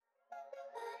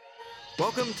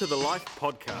Welcome to the Life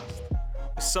Podcast.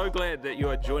 We're so glad that you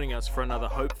are joining us for another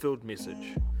hope-filled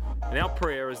message. And our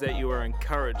prayer is that you are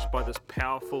encouraged by this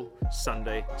powerful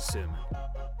Sunday sermon.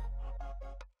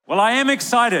 Well, I am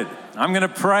excited. I'm going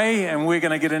to pray and we're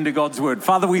going to get into God's word.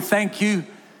 Father, we thank you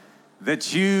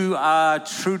that you are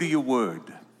true to your word.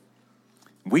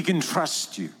 We can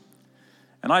trust you.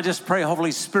 And I just pray,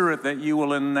 Holy Spirit, that you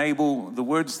will enable the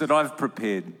words that I've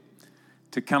prepared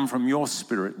to come from your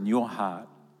spirit and your heart.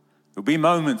 There'll be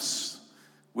moments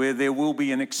where there will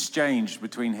be an exchange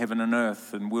between heaven and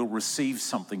earth, and we'll receive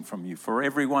something from you. For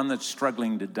everyone that's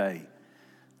struggling today,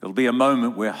 there'll be a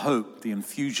moment where hope, the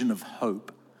infusion of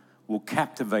hope, will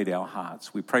captivate our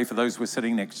hearts. We pray for those we're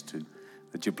sitting next to,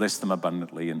 that you bless them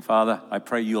abundantly. And Father, I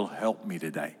pray you'll help me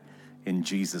today, in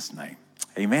Jesus' name.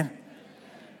 Amen.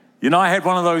 You know, I had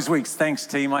one of those weeks, thanks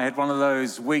team, I had one of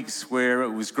those weeks where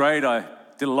it was great. I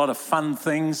did a lot of fun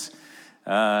things.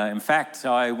 In fact,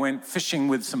 I went fishing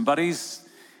with some buddies.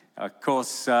 Of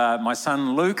course, my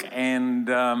son Luke and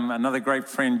another great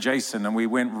friend Jason, and we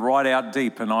went right out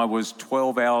deep, and I was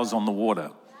 12 hours on the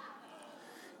water.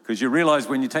 Because you realize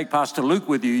when you take Pastor Luke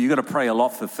with you, you got to pray a lot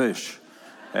for fish.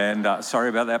 And sorry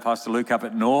about that, Pastor Luke up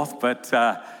at North, but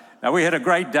now we had a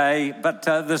great day. But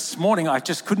this morning, I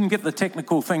just couldn't get the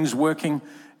technical things working.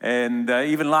 And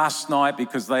even last night,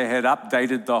 because they had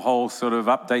updated the whole sort of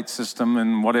update system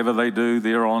and whatever they do,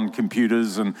 they're on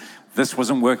computers, and this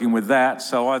wasn't working with that.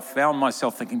 So I found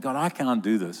myself thinking, God, I can't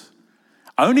do this.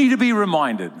 Only to be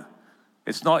reminded,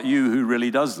 it's not you who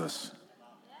really does this,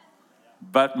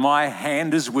 but my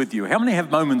hand is with you. How many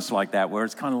have moments like that where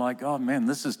it's kind of like, oh man,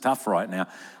 this is tough right now?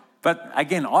 But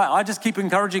again, I just keep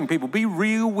encouraging people, be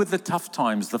real with the tough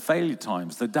times, the failure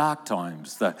times, the dark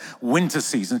times, the winter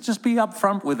seasons. Just be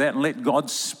upfront with that and let God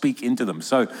speak into them.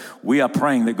 So we are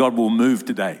praying that God will move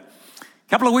today. A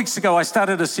couple of weeks ago, I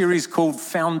started a series called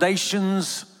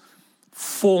Foundations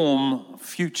Form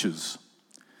Futures.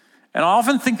 And I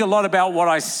often think a lot about what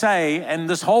I say, and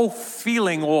this whole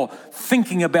feeling or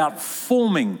thinking about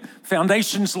forming.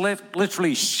 Foundations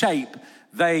literally shape.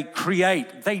 They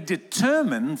create, they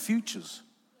determine futures.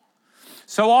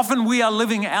 So often we are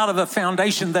living out of a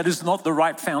foundation that is not the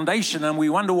right foundation, and we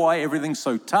wonder why everything's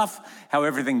so tough, how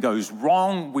everything goes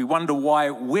wrong. We wonder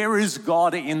where is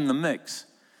God in the mix?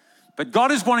 But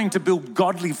God is wanting to build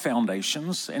godly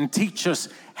foundations and teach us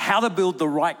how to build the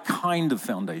right kind of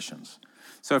foundations.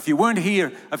 So if you weren't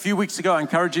here a few weeks ago, I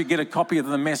encourage you to get a copy of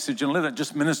the message and let it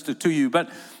just minister to you. But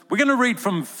we're going to read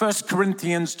from 1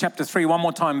 Corinthians chapter 3 one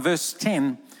more time, verse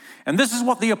 10. And this is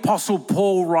what the Apostle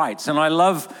Paul writes. And I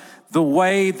love the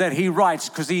way that he writes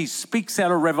because he speaks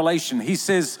out of revelation. He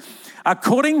says,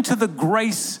 according to the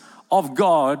grace of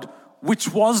God,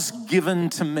 which was given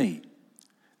to me.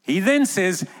 He then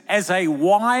says, as a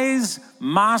wise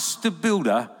master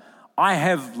builder, I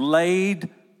have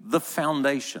laid the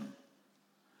foundation.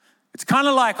 It's kind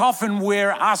of like often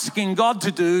we're asking God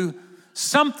to do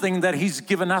something that he's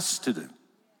given us to do.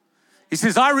 He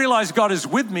says, I realize God is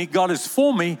with me, God is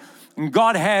for me, and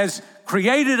God has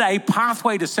created a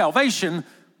pathway to salvation,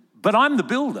 but I'm the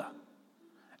builder.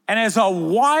 And as a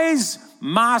wise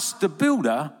master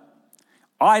builder,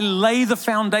 I lay the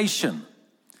foundation.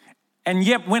 And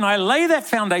yet when I lay that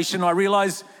foundation, I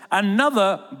realize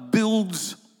another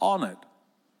builds on it.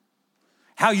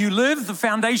 How you live, the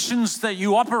foundations that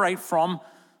you operate from,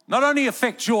 not only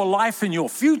affect your life and your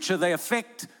future, they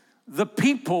affect the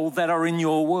people that are in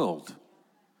your world.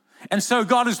 And so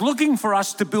God is looking for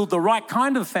us to build the right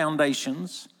kind of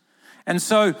foundations. And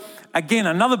so, again,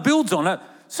 another builds on it.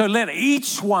 So let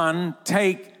each one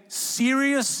take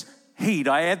serious heed.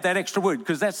 I add that extra word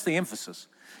because that's the emphasis.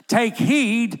 Take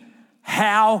heed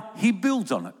how he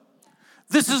builds on it.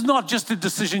 This is not just a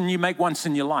decision you make once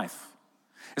in your life.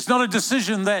 It's not a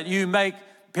decision that you make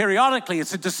periodically.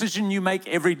 It's a decision you make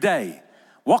every day.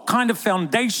 What kind of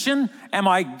foundation am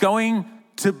I going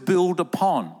to build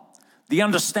upon? The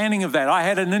understanding of that. I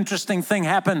had an interesting thing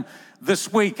happen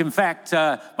this week. In fact,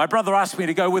 my brother asked me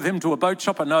to go with him to a boat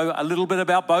shop. I know a little bit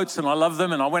about boats and I love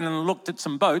them. And I went and looked at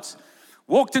some boats.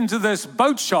 Walked into this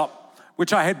boat shop,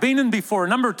 which I had been in before a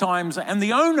number of times. And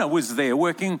the owner was there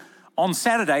working on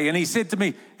Saturday. And he said to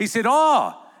me,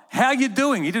 how you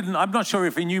doing? I'm not sure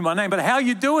if he knew my name, but how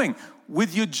you doing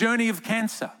with your journey of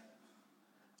cancer?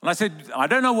 And I said, I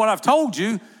don't know what I've told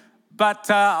you, but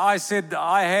I said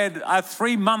I had a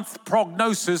 3-month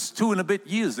prognosis 2 and a bit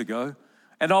years ago,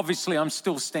 and obviously I'm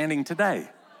still standing today.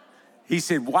 He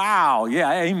said, wow,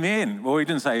 yeah, amen. Well, he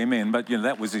didn't say amen, but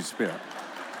that was his spirit.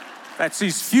 That's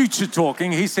his future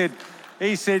talking. He said,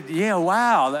 he said, yeah,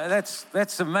 wow,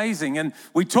 that's amazing. And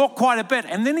we talked quite a bit.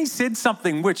 And then he said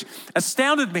something which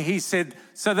astounded me. He said,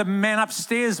 so the man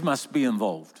upstairs must be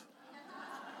involved.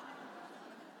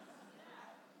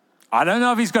 I don't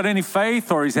know if he's got any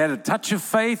faith or he's had a touch of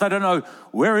faith. I don't know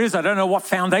where he is. I don't know what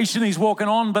foundation he's walking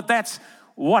on, but that's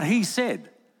what he said.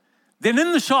 Then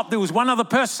in the shop, there was one other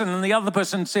person, and the other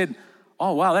person said,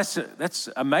 oh, wow, that's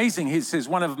amazing. He says,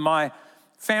 one of my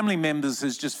family members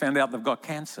has just found out they've got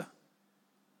cancer.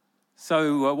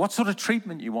 So what sort of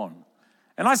treatment you want?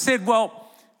 And I said,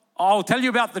 well, I'll tell you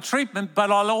about the treatment, but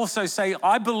I'll also say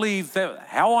I believe that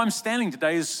how I'm standing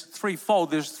today is threefold.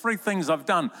 There's three things I've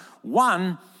done.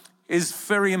 One is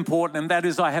very important, and that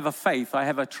is I have a faith, I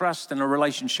have a trust and a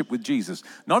relationship with Jesus.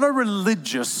 Not a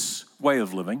religious way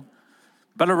of living,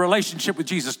 but a relationship with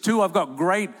Jesus. Two, I've got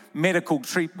great medical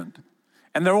treatment,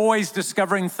 and they're always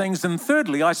discovering things. And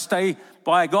thirdly, I stay,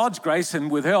 by God's grace and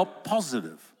with help,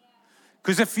 positive.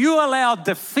 Because if you allow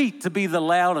defeat to be the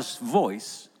loudest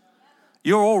voice,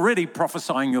 you're already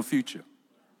prophesying your future.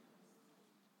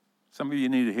 Some of you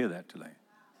need to hear that today.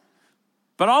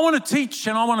 But I want to teach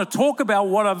and I want to talk about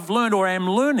what I've learned or am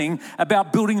learning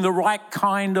about building the right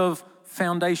kind of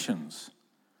foundations.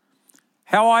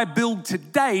 How I build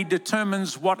today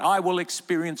determines what I will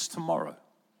experience tomorrow.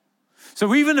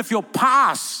 So even if your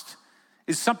past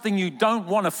is something you don't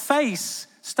want to face,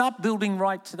 start building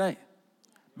right today.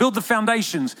 Build the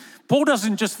foundations. Paul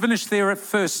doesn't just finish there at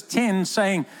verse 10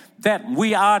 saying that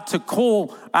we are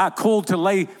called to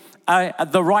lay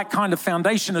the right kind of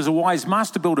foundation as a wise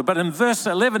master builder. But in verse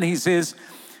 11, he says,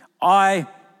 for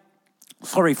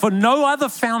no other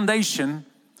foundation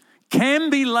can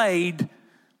be laid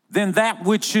than that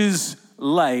which is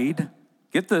laid,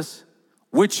 get this,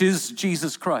 which is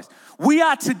Jesus Christ. We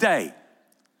are today,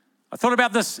 I thought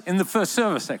about this in the first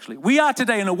service actually. We are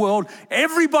today in a world,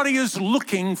 everybody is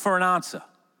looking for an answer.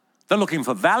 They're looking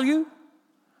for value,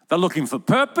 they're looking for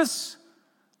purpose,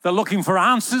 they're looking for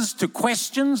answers to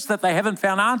questions that they haven't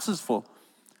found answers for.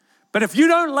 But if you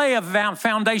don't lay a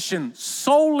foundation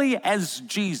solely as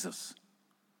Jesus,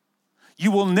 you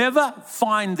will never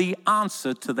find the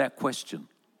answer to that question.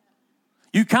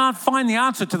 You can't find the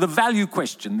answer to the value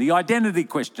question, the identity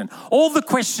question, all the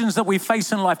questions that we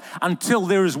face in life until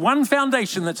there is one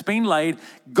foundation that's been laid.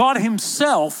 God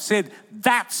himself said,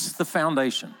 that's the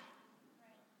foundation.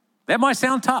 That might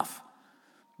sound tough.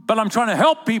 But I'm trying to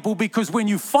help people because when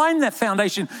you find that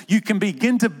foundation, you can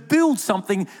begin to build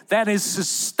something that is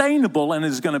sustainable and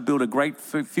is going to build a great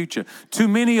future. Too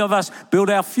many of us build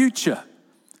our future.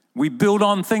 We build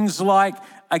on things like,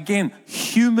 again,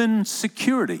 human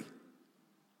security.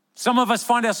 Some of us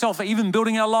find ourselves even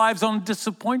building our lives on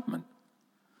disappointment.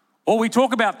 Or we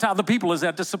talk about to other people as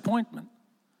our disappointment.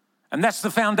 And that's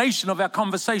the foundation of our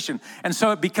conversation. And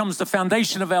so it becomes the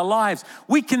foundation of our lives.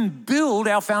 We can build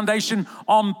our foundation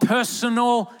on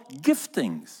personal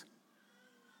giftings.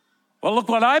 Well, look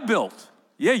what I built.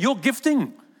 Yeah, you're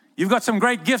gifting. You've got some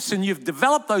great gifts and you've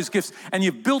developed those gifts and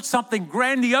you've built something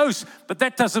grandiose, but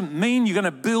that doesn't mean you're going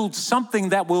to build something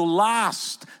that will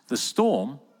last the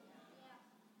storm.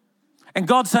 And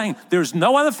God's saying there's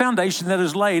no other foundation that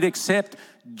is laid except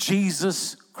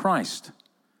Jesus Christ.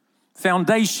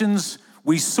 Foundations,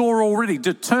 we saw already,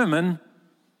 determine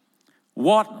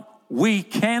what we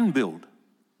can build.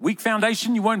 Weak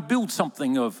foundation, you won't build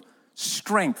something of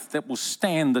strength that will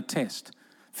stand the test.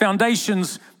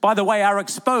 Foundations, by the way, are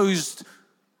exposed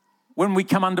when we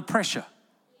come under pressure.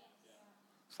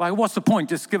 It's like, what's the point?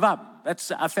 Just give up.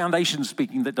 That's a foundation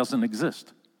speaking that doesn't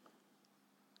exist.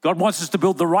 God wants us to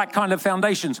build the right kind of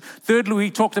foundations. Thirdly,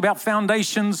 we talked about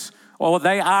foundations, or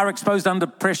they are exposed under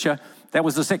pressure. That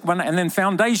was the second one. And then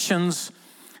foundations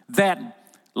that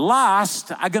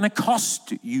last are going to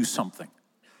cost you something.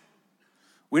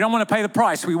 We don't want to pay the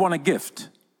price. We want a gift.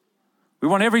 We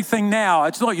want everything now.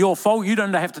 It's not your fault. You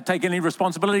don't have to take any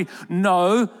responsibility.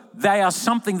 No, they are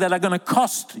something that are going to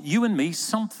cost you and me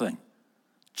something.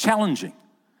 Challenging.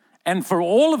 And for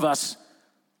all of us,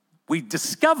 we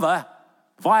discover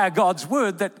via God's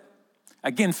word that,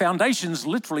 again, foundations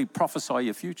literally prophesy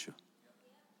your future.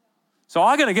 So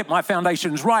I got to get my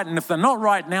foundations right, and if they're not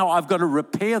right now, I've got to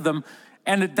repair them,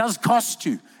 and it does cost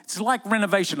you. It's like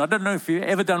renovation. I don't know if you've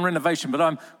ever done renovation, but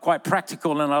I'm quite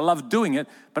practical and I love doing it,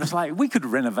 but it's like we could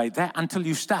renovate that until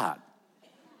you start.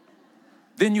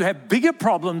 Then you have bigger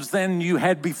problems than you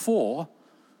had before,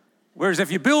 whereas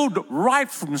if you build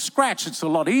right from scratch, it's a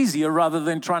lot easier rather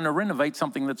than trying to renovate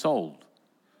something that's old.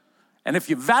 And if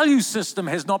your value system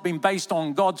has not been based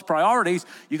on God's priorities,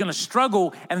 you're going to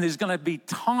struggle, and there's going to be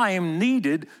time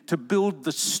needed to build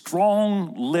the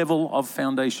strong level of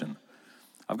foundation.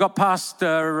 I've got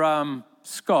Pastor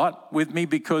Scott with me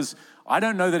because I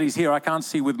don't know that he's here. I can't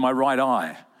see with my right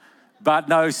eye. But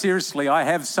no, seriously, I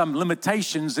have some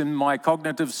limitations in my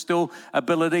cognitive still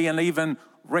ability and even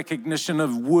recognition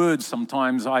of words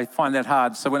sometimes. I find that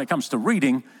hard. So when it comes to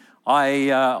reading,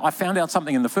 I found out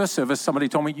something in the first service. Somebody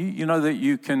told me, you know that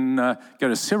you can go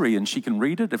to Siri and she can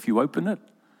read it if you open it?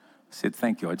 I said,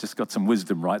 thank you. I just got some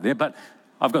wisdom right there. But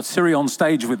I've got Siri on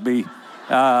stage with me.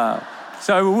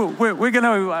 So we're going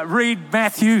to read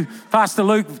Matthew, Pastor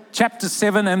Luke, chapter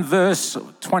 7 and verse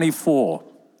 24.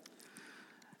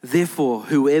 Therefore,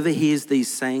 whoever hears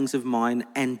these sayings of mine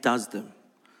and does them,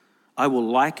 I will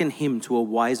liken him to a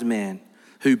wise man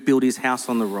who built his house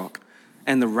on the rock.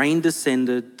 And the rain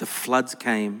descended, the floods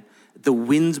came, the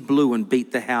winds blew and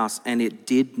beat the house, and it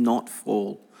did not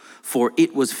fall, for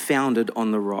it was founded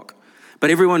on the rock. But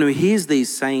everyone who hears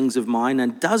these sayings of mine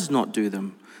and does not do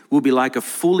them will be like a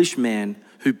foolish man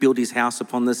who built his house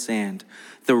upon the sand.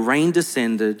 The rain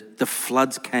descended, the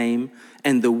floods came,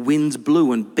 and the winds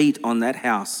blew and beat on that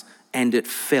house, and it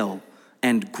fell,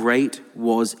 and great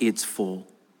was its fall.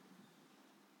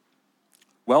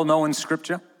 Well-known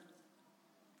scripture.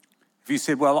 If you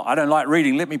said, well, I don't like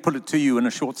reading, let me put it to you in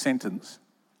a short sentence.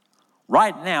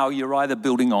 Right now, you're either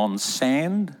building on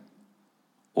sand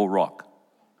or rock.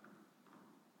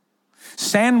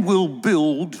 Sand will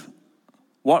build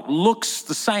what looks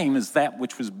the same as that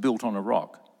which was built on a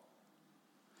rock.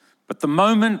 But the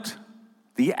moment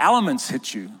the elements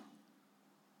hit you,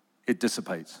 it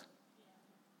dissipates.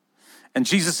 And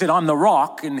Jesus said, I'm the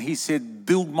rock. And he said,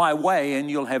 build my way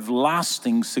and you'll have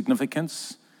lasting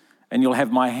significance and you'll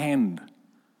have my hand.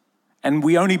 And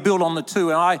we only build on the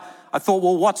two. And I thought,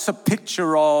 well, what's a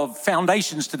picture of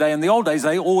foundations today? In the old days,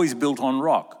 they always built on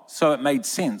rock. So it made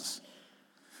sense.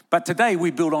 But today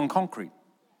we build on concrete.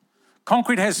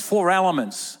 Concrete has 4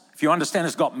 elements. If you understand,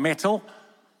 it's got metal.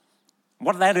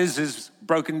 What that is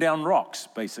broken down rocks,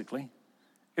 basically.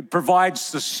 It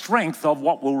provides the strength of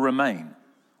what will remain.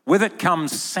 With it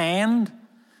comes sand,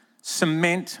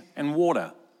 cement, and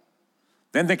water.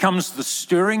 Then there comes the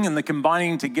stirring and the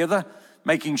combining together,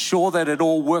 making sure that it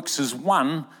all works as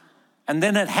one. And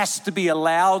then it has to be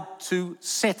allowed to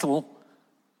settle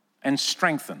and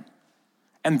strengthen.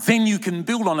 And then you can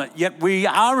build on it. Yet we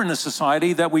are in a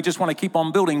society that we just want to keep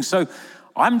on building. So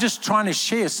I'm just trying to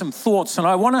share some thoughts. And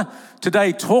I want to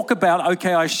today talk about,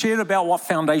 okay, I shared about what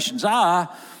foundations are,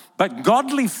 but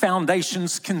godly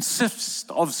foundations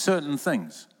consist of certain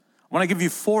things. I want to give you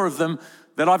 4 of them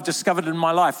that I've discovered in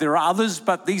my life. There are others,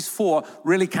 but these 4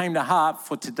 really came to heart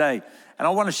for today. And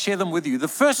I want to share them with you. The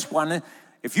first one,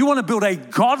 if you want to build a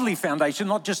godly foundation,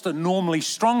 not just a normally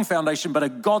strong foundation, but a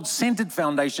God-centered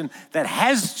foundation that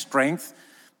has strength,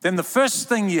 then the first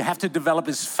thing you have to develop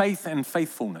is faith and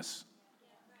faithfulness.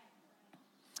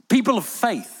 People of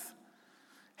faith.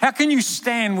 How can you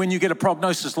stand when you get a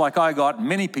prognosis like I got, and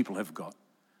many people have got?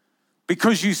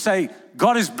 Because you say,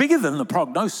 God is bigger than the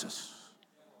prognosis.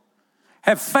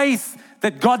 Have faith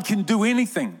that God can do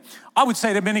anything. I would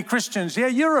say to many Christians, yeah,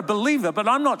 you're a believer, but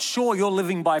I'm not sure you're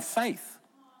living by faith.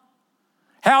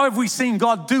 How have we seen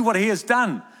God do what he has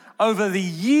done over the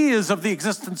years of the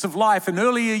existence of life in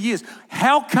earlier years?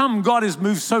 How come God has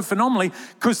moved so phenomenally?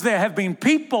 Because there have been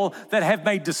people that have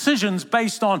made decisions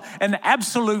based on an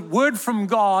absolute word from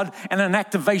God and an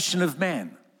activation of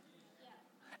man.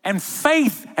 And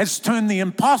faith has turned the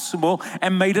impossible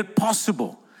and made it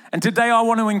possible. And today I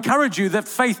want to encourage you that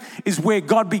faith is where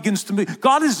God begins to move.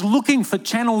 God is looking for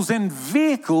channels and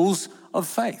vehicles of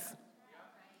faith.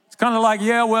 Kind of like,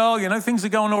 yeah, well, things are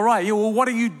going all right. Yeah, well, what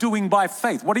are you doing by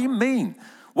faith? What do you mean?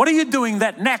 What are you doing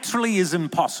that naturally is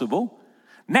impossible,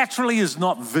 naturally is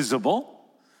not visible,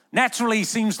 naturally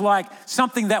seems like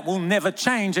something that will never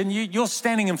change, and you're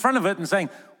standing in front of it and saying,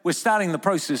 we're starting the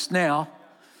process now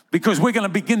because we're going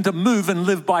to begin to move and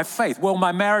live by faith. Well,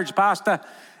 my marriage pastor,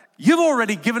 you've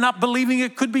already given up believing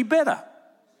it could be better.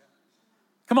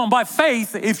 Come on, by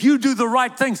faith, if you do the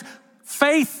right things,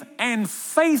 faith and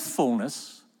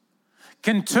faithfulness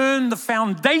can turn the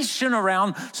foundation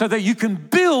around so that you can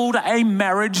build a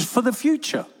marriage for the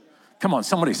future. Come on,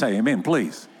 somebody say amen,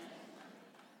 please.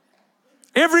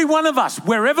 Every one of us,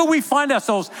 wherever we find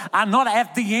ourselves, are not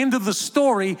at the end of the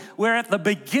story. We're at the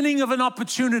beginning of an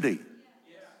opportunity.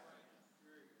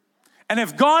 And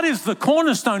if God is the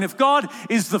cornerstone, if God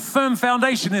is the firm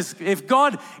foundation, if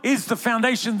God is the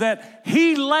foundation that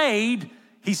he laid,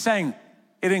 he's saying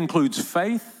it includes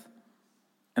faith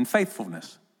and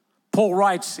faithfulness. Paul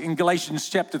writes in Galatians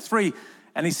chapter 3,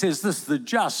 and he says this, the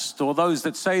just, or those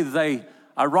that say they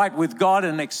are right with God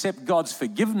and accept God's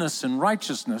forgiveness and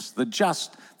righteousness, the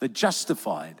just, the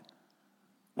justified.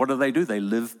 What do? They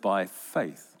live by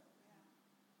faith.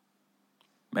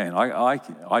 Man, I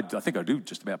think I do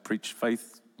just about preach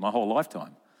faith my whole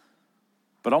lifetime.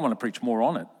 But I want to preach more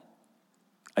on it.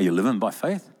 Are you living by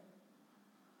faith?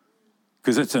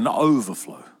 Because it's an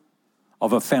overflow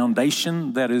of a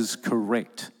foundation that is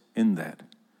correct in that.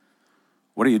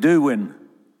 What do you do when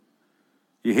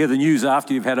you hear the news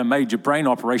after you've had a major brain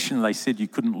operation they said you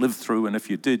couldn't live through, and if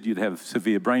you did, you'd have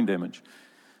severe brain damage?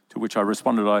 To which I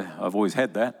responded, I've always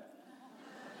had that.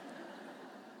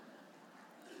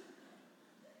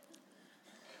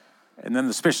 And then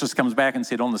the specialist comes back and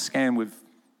said, on the scan, we've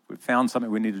found something,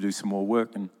 we need to do some more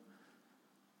work. And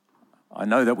I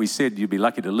know that we said you'd be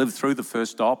lucky to live through the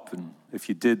first op, and if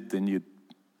you did, then you'd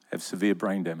have severe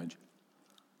brain damage.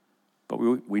 But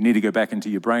we need to go back into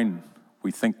your brain.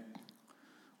 We think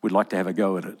we'd like to have a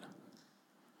go at it.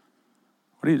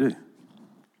 What do you do?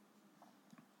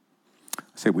 I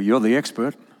said, well, you're the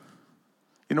expert.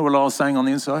 You know what I was saying on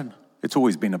the inside? It's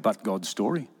always been a but God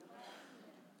story.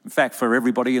 In fact, for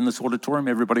everybody in this auditorium,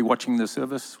 everybody watching the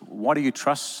service, why do you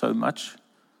trust so much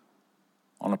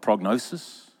on a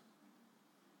prognosis?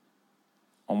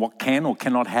 On what can or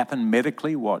cannot happen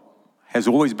medically, what has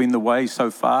always been the way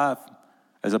so far,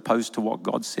 as opposed to what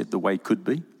God said the way could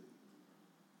be?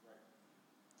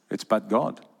 It's but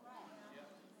God.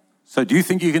 So do you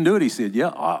think you can do it? He said,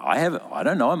 yeah, I have it. I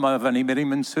don't know. I've only met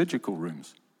him in surgical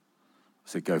rooms. I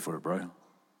said, go for it, bro.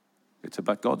 It's a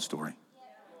but God story.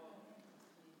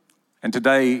 And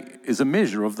today is a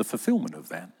measure of the fulfillment of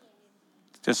that.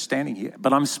 Just standing here.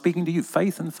 But I'm speaking to you,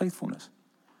 faith and faithfulness.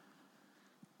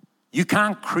 You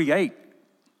can't create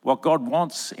what God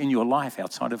wants in your life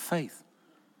outside of faith.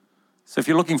 So if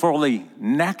you're looking for all the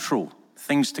natural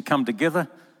things to come together,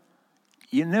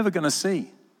 you're never going to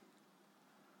see.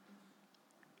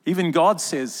 Even God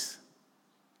says,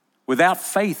 without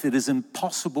faith, it is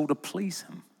impossible to please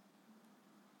him.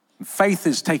 Faith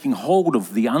is taking hold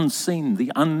of the unseen,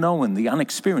 the unknown, the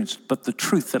unexperienced, but the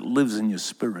truth that lives in your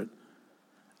spirit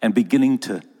and beginning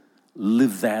to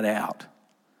live that out.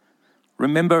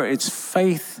 Remember, it's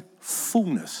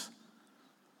faithfulness.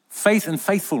 Faith and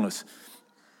faithfulness.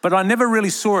 But I never really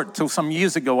saw it till some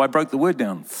years ago. I broke the word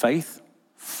down.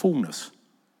 Faithfulness.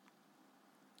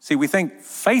 See, we think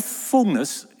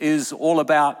faithfulness is all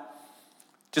about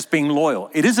just being loyal.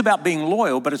 It is about being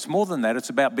loyal, but it's more than that. It's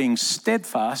about being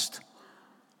steadfast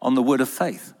on the word of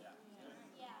faith.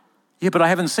 Yeah, but I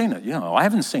haven't seen it. I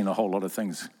haven't seen a whole lot of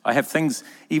things. I have things,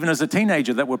 even as a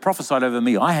teenager, that were prophesied over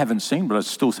me, I haven't seen, but I'm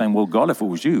still saying, well, God, if it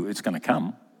was you, it's going to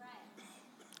come.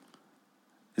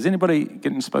 Is anybody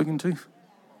getting spoken to?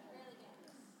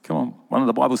 Come on. One of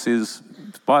the Bible says,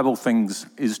 Bible things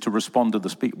is to respond to the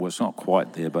speaker. Well, it's not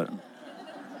quite there, but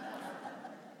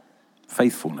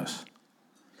faithfulness.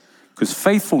 Because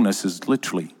faithfulness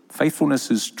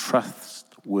is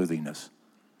trustworthiness.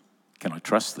 Can I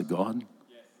trust the God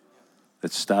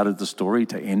that started the story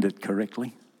to end it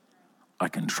correctly? I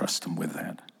can trust him with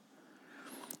that.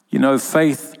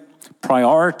 Faith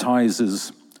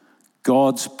prioritizes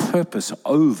God's purpose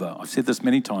over, I've said this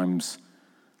many times,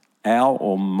 our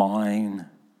or mine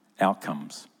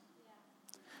outcomes.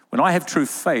 When I have true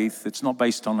faith, it's not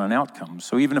based on an outcome.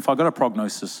 So even if I got a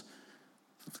prognosis,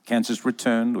 cancer's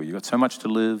returned, or you got so much to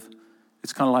live,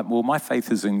 it's kind of like, well, my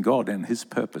faith is in God and his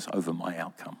purpose over my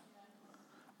outcome.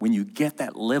 When you get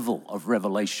that level of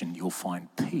revelation, you'll find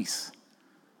peace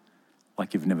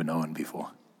like you've never known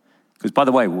before. Because, by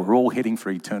the way, we're all heading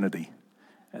for eternity,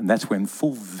 and that's when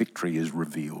full victory is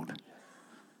revealed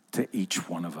to each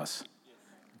one of us.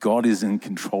 God is in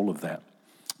control of that.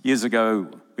 Years ago,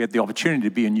 we had the opportunity to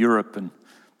be in Europe, and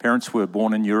parents were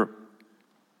born in Europe.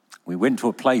 We went to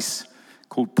a place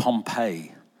called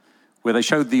Pompeii, where they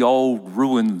showed the old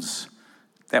ruins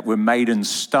that were made in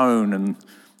stone and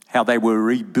how they were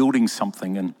rebuilding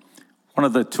something. And one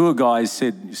of the tour guys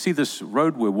said, you see this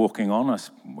road we're walking on?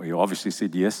 We obviously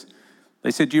said yes.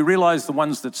 They said, do you realize the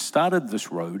ones that started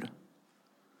this road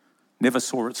never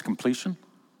saw its completion?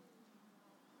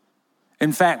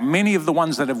 In fact, many of the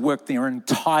ones that have worked their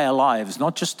entire lives,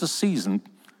 not just a season,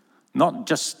 not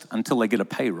just until they get a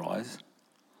pay rise,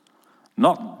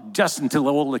 not just until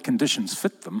all the conditions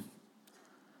fit them.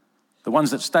 The ones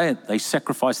that stay, they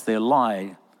sacrifice their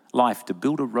life to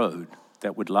build a road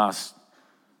that would last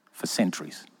for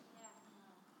centuries.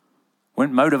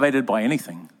 Weren't motivated by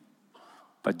anything,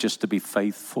 but just to be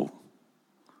faithful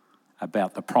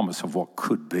about the promise of what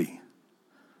could be.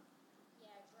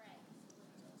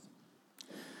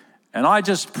 And I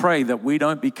just pray that we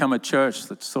don't become a church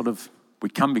that we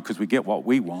come because we get what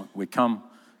we want. We come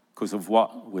because of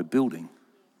what we're building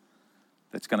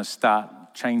that's going to start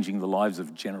changing the lives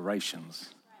of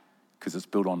generations, because it's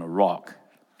built on a rock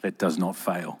that does not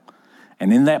fail.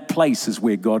 And in that place is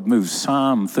where God moves.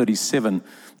 Psalm 37,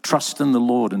 trust in the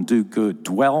Lord and do good.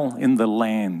 Dwell in the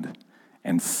land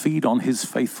and feed on his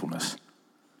faithfulness.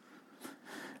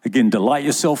 Again, delight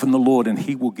yourself in the Lord and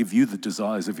he will give you the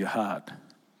desires of your heart.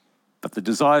 But the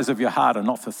desires of your heart are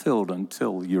not fulfilled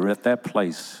until you're at that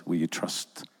place where you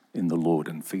trust in the Lord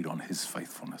and feed on his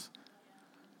faithfulness.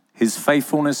 His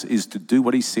faithfulness is to do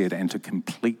what he said and to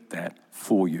complete that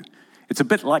for you. It's a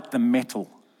bit like the metal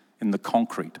in the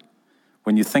concrete.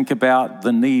 When you think about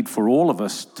the need for all of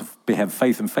us to have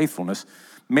faith and faithfulness,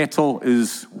 metal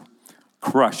is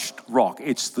crushed rock.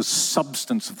 It's the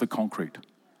substance of the concrete.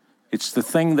 It's the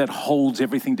thing that holds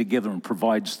everything together and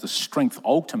provides the strength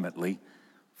ultimately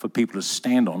for people to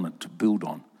stand on and to build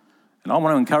on. And I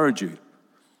want to encourage you,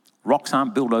 rocks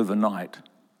aren't built overnight.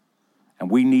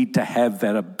 And we need to have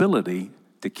that ability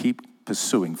to keep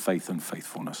pursuing faith and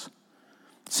faithfulness.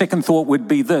 Second thought would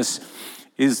be this,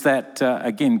 is that,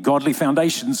 again, godly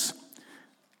foundations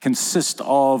consist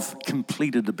of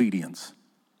completed obedience.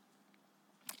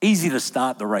 Easy to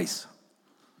start the race.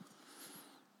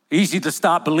 Easy to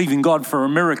start believing God for a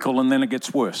miracle and then it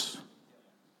gets worse.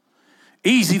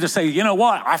 Easy to say, you know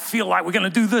what, I feel like we're going to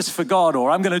do this for God,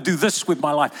 or I'm going to do this with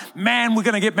my life. Man, we're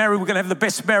going to get married, we're going to have the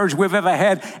best marriage we've ever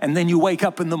had, and then you wake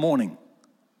up in the morning.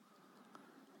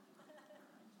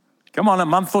 Come on, a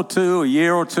month or two, a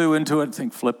year or two into it,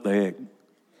 think, flip the heck.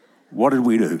 What did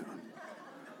we do?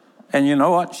 And you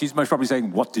know what? She's most probably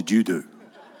saying, what did you do?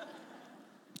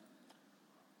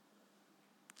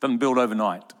 Doesn't build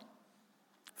overnight.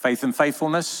 Faith and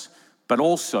faithfulness, but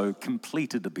also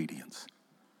completed obedience.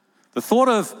 The thought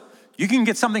of you can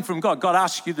get something from God, God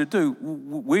asks you to do.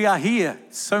 We are here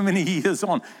so many years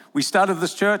on. We started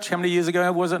this church, how many years ago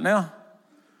was it now?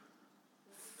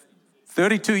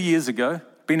 32 years ago.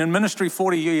 Been in ministry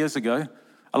 40 years ago.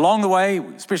 Along the way,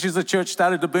 especially as the church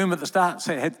started to boom at the start,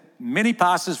 so it had many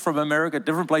pastors from America,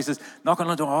 different places, knocking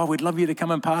on the door, oh, we'd love you to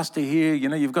come and pastor here. You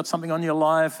know, you've got something on your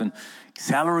life, and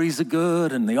salaries are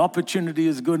good, and the opportunity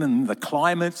is good, and the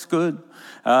climate's good.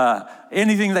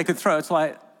 Anything they could throw, it's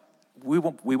like, we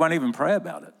won't even pray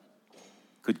about it.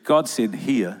 Because God said,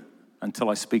 here until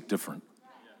I speak different.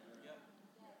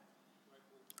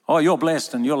 Oh, you're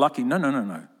blessed and you're lucky.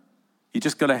 No. You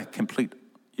just got to complete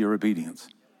your obedience.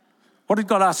 What did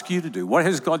God ask you to do? What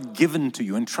has God given to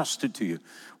you, entrusted to you?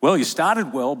 Well, you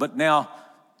started well, but now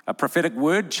a prophetic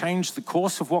word changed the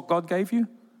course of what God gave you?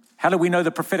 How do we know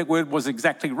the prophetic word was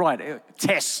exactly right?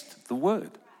 Test the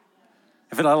word.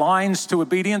 If it aligns to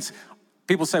obedience,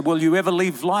 people say, will you ever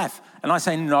leave life? And I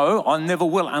say, no, I never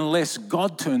will unless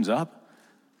God turns up.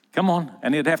 Come on.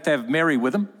 And he'd have to have Mary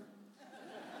with him.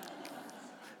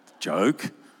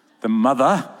 Joke. The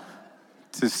mother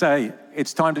to say,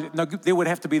 it's time to, no, there would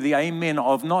have to be the amen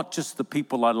of not just the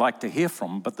people I like to hear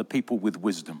from, but the people with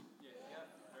wisdom.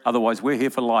 Otherwise, we're here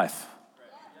for life.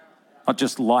 Not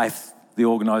just life, the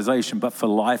organization, but for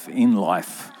life in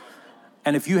life.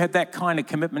 And if you have that kind of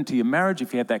commitment to your marriage,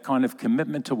 if you have that kind of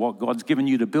commitment to what God's given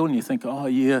you to build, and you think, oh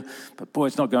yeah, but boy,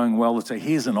 it's not going well, let's say,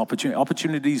 here's an opportunity.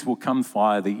 Opportunities will come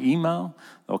via the email.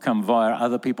 They'll come via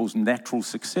other people's natural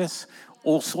success,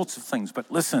 all sorts of things.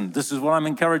 But listen, this is what I'm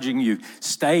encouraging you.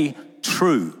 Stay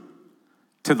true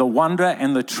to the wonder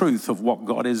and the truth of what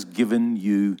God has given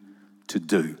you to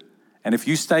do. And if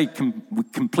you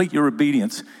complete your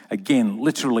obedience, again,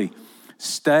 literally,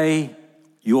 stay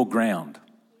your ground.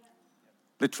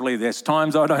 Literally, there's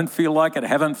times I don't feel like it,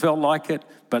 haven't felt like it,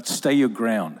 but stay your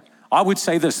ground. I would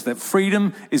say this, that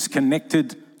freedom is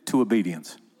connected to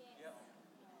obedience.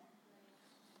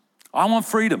 I want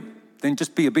freedom. Then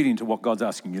just be obedient to what God's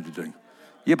asking you to do.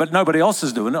 Yeah, but nobody else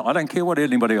is doing it. I don't care what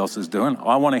anybody else is doing.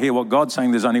 I want to hear what God's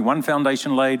saying. There's only one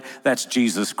foundation laid. That's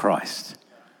Jesus Christ.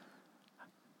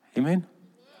 Amen?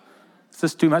 Is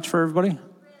this too much for everybody?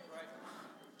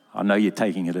 I know you're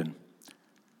taking it in.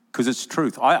 Because it's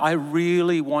truth. I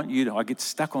really want you to, I get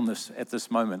stuck on this at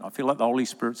this moment. I feel like the Holy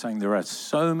Spirit's saying there are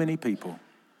so many people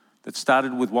that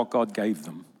started with what God gave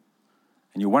them.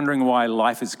 And you're wondering why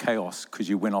life is chaos because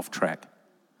you went off track.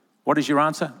 What is your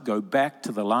answer? Go back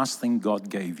to the last thing God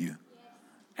gave you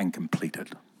and complete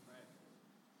it.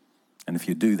 And if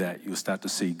you do that, you'll start to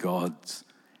see God's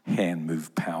hand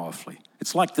move powerfully.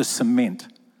 It's like the cement.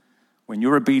 When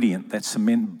you're obedient, that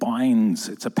cement binds.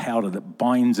 It's a powder that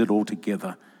binds it all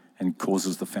together and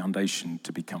causes the foundation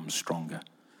to become stronger.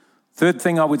 Third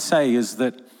thing I would say is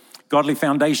that godly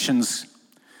foundations,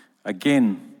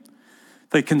 again,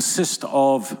 they consist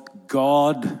of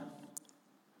God.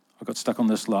 I got stuck on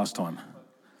this last time.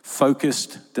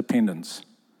 Focused dependence.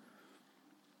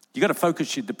 You got to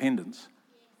focus your dependence.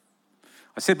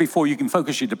 I said before, you can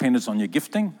focus your dependence on your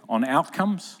gifting, on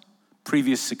outcomes,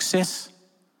 previous success,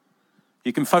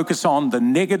 You can focus on the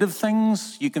negative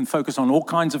things. You can focus on all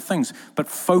kinds of things, but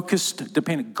focused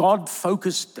dependence,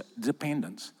 God-focused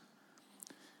dependence.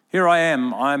 Here I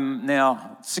am. I'm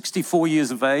now 64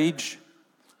 years of age,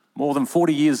 more than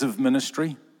 40 years of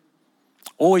ministry.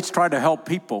 Always try to help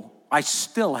people. I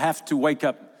still have to wake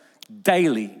up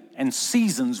daily and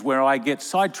seasons where I get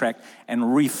sidetracked and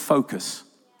refocus.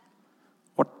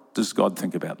 What does God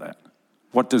think about that?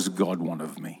 What does God want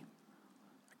of me?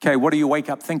 Okay, what do you wake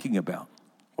up thinking about?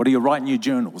 What do you write in your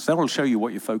journals? That'll show you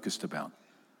what you're focused about.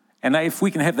 And if we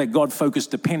can have that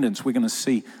God-focused dependence, we're going to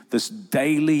see this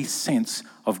daily sense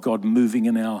of God moving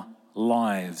in our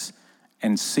lives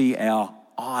and see our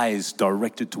eyes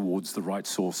directed towards the right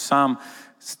source. Psalm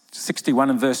 61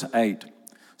 and verse 8.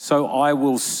 So I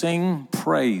will sing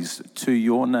praise to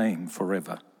your name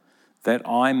forever, that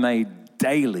I may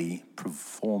daily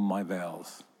perform my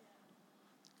vows.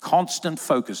 Constant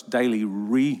focus, daily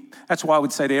That's why I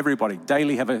would say to everybody,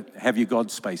 daily have your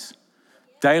God space.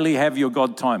 Daily have your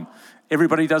God time.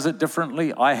 Everybody does it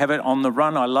differently. I have it on the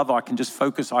run. I can just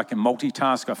focus. I can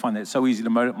multitask. I find that so easy to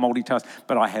multitask.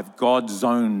 But I have God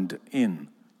zoned in.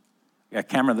 A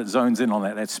camera that zones in on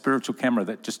that spiritual camera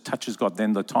that just touches God.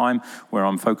 Then the time where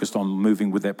I'm focused on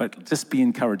moving with that. But just be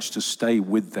encouraged to stay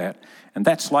with that. And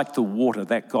that's like the water,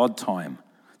 that God time.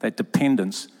 That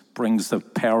dependence brings the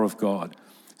power of God.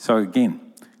 So again,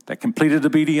 that completed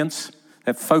obedience,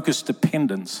 that focused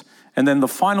dependence. And then the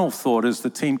final thought, as the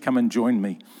team come and join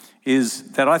me,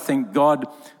 is that I think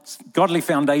godly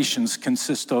foundations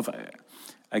consist of,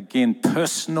 again,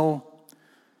 personal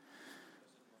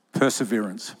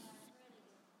perseverance.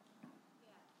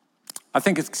 I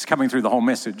think it's coming through the whole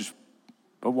message,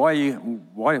 but why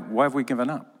have we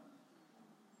given up?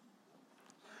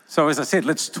 So as I said,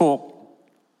 let's talk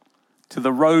to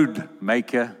the road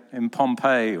maker in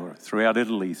Pompeii or throughout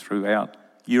Italy, throughout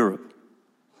Europe.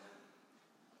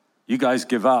 You guys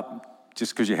give up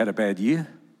just because you had a bad year?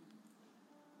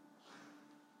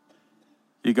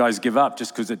 You guys give up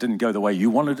just because it didn't go the way you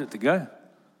wanted it to go?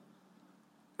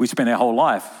 We spent our whole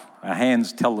life, our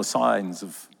hands tell the signs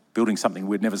of building something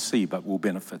we'd never see but will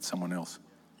benefit someone else.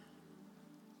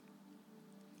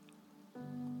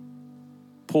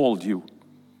 Paul, do you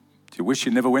wish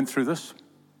you never went through this?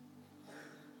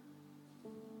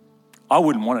 I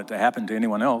wouldn't want it to happen to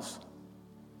anyone else,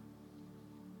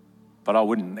 but I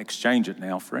wouldn't exchange it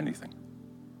now for anything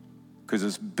because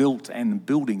it's built and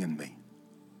building in me.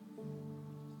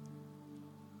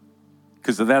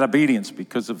 Because of that obedience,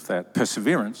 because of that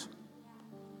perseverance.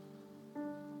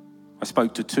 I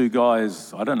spoke to two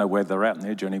guys, I don't know where they're at in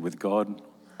their journey with God,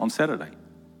 on Saturday,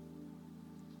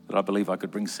 that I believe I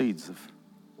could bring seeds of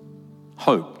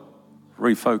hope,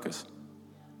 refocus.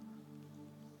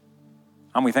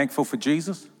 Aren't we thankful for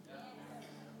Jesus?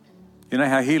 You know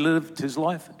how he lived his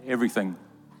life? Everything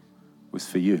was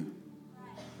for you.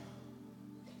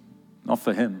 Not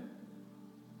for him.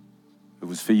 It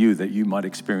was for you that you might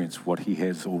experience what he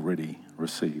has already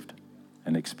received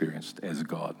and experienced as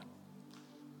God.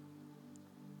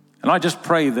 And I just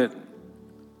pray that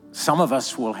some of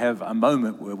us will have a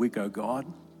moment where we go, God,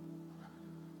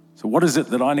 so what is it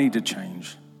that I need to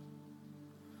change?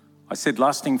 I said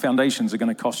lasting foundations are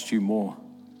going to cost you more,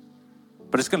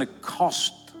 but it's going to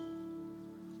cost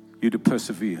you to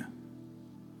persevere.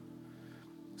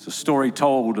 It's a story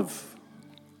told of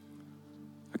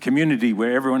a community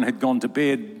where everyone had gone to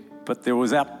bed, but there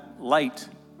was out late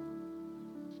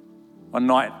one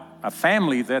night a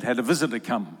family that had a visitor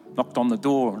come, knocked on the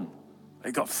door, and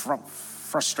they got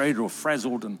frustrated or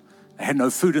frazzled, and they had no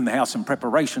food in the house in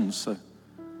preparation, so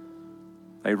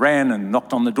they ran and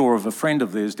knocked on the door of a friend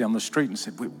of theirs down the street and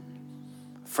said,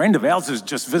 a friend of ours has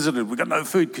just visited. We've got no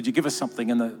food. Could you give us something?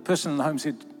 And the person in the home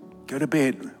said, go to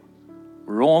bed.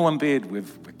 We're all in bed. We're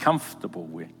comfortable.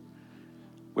 We're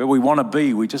where we want to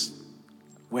be.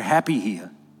 We're happy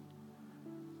here.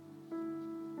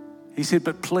 He said,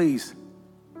 but please,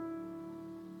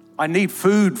 I need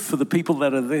food for the people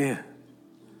that are there.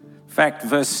 In fact,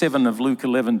 verse 7 of Luke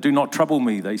 11, do not trouble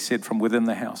me, they said from within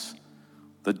the house.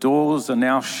 The doors are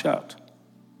now shut,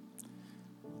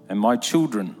 and my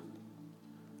children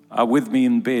are with me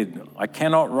in bed. I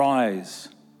cannot rise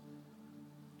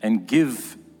and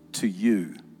give to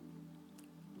you.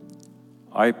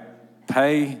 I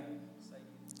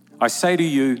say to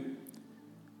you,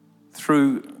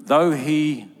 though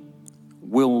he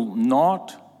will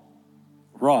not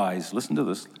rise, listen to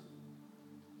this,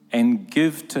 and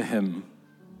give to him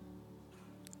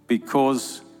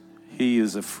because he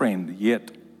is a friend,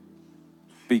 yet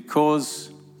because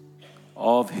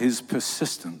of his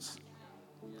persistence.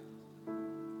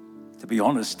 To be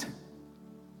honest,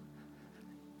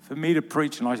 For me to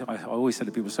preach, and I always say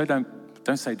to people, so don't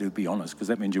say to be honest, because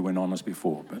that means you weren't honest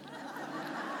before. But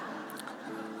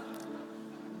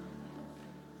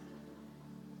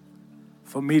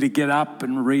for me to get up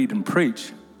and read and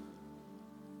preach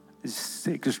is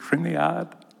extremely hard.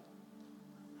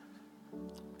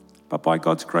 But by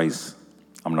God's grace,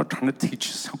 I'm not trying to teach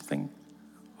you something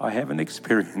I haven't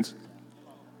experienced.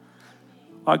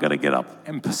 I got to get up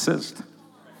and persist.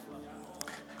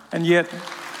 And yet,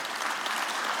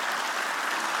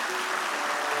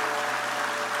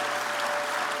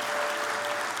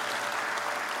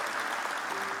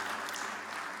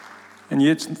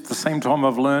 at the same time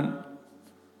I've learned,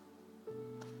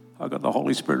 I got the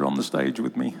Holy Spirit on the stage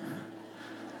with me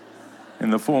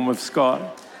in the form of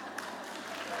Scott,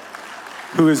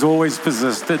 who has always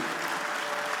persisted.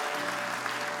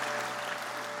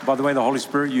 By the way, the Holy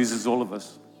Spirit uses all of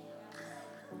us.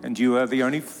 And you are the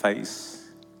only face.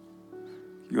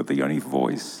 You're the only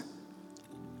voice.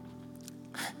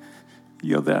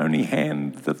 You're the only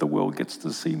hand that the world gets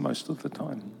to see most of the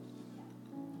time.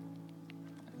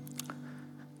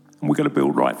 And we've got to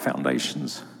build right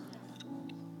foundations.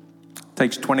 It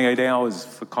takes 28 hours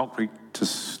for concrete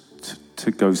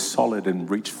to go solid and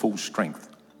reach full strength.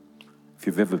 If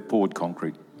you've ever poured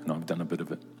concrete, and I've done a bit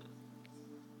of it,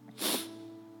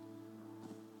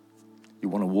 you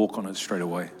want to walk on it straight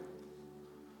away.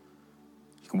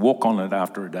 You can walk on it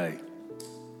after a day.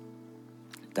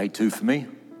 Day 2 for me,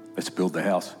 let's build the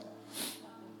house.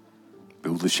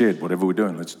 Build the shed, whatever we're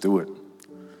doing, let's do it.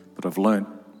 But I've learned,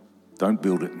 don't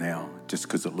build it now just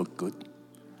because it looked good.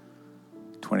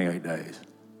 28 days.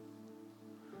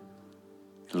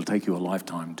 It'll take you a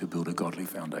lifetime to build a godly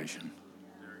foundation.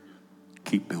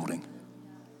 Keep building.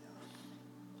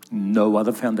 No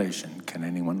other foundation can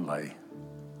anyone lay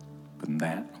than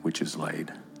that which is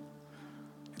laid.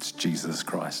 It's Jesus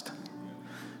Christ.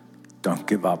 Don't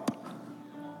give up.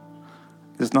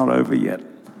 It's not over yet.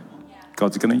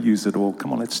 God's going to use it all.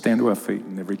 Come on, let's stand to our feet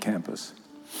in every campus.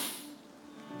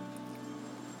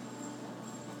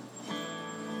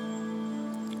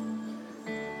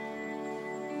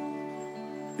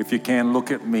 If you can,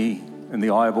 look at me in the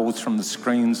eyeballs from the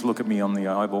screens. Look at me on the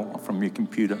eyeball from your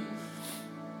computer.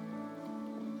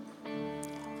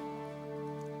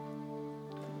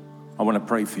 I want to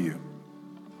pray for you.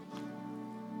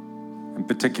 And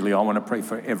particularly, I want to pray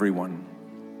for everyone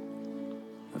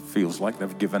that feels like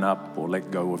they've given up or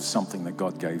let go of something that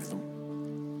God gave them.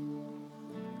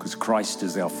 Because Christ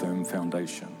is our firm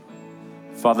foundation.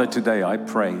 Father, today I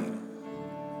pray,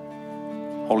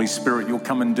 Holy Spirit, you'll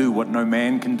come and do what no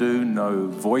man can do, no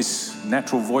voice,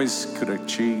 natural voice could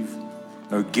achieve,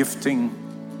 no gifting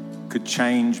could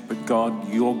change, but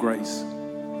God, your grace,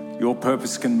 your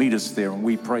purpose can meet us there, and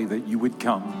we pray that you would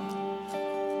come.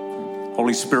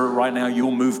 Holy Spirit, right now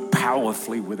you'll move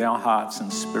powerfully with our hearts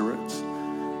and spirits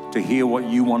to hear what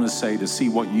you want to say, to see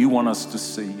what you want us to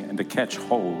see, and to catch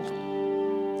hold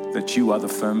that you are the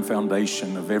firm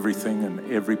foundation of everything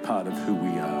and every part of who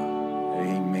we are.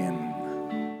 Amen.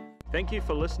 Thank you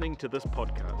for listening to this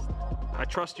podcast. I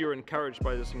trust you're encouraged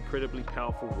by this incredibly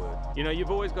powerful word. You know,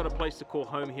 you've always got a place to call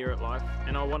home here at Life,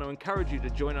 and I want to encourage you to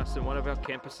join us in one of our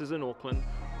campuses in Auckland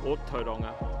or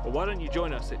Tauranga, or why don't you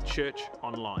join us at Church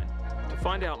Online? To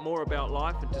find out more about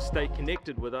Life and to stay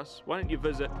connected with us, why don't you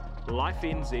visit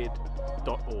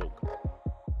lifenz.org.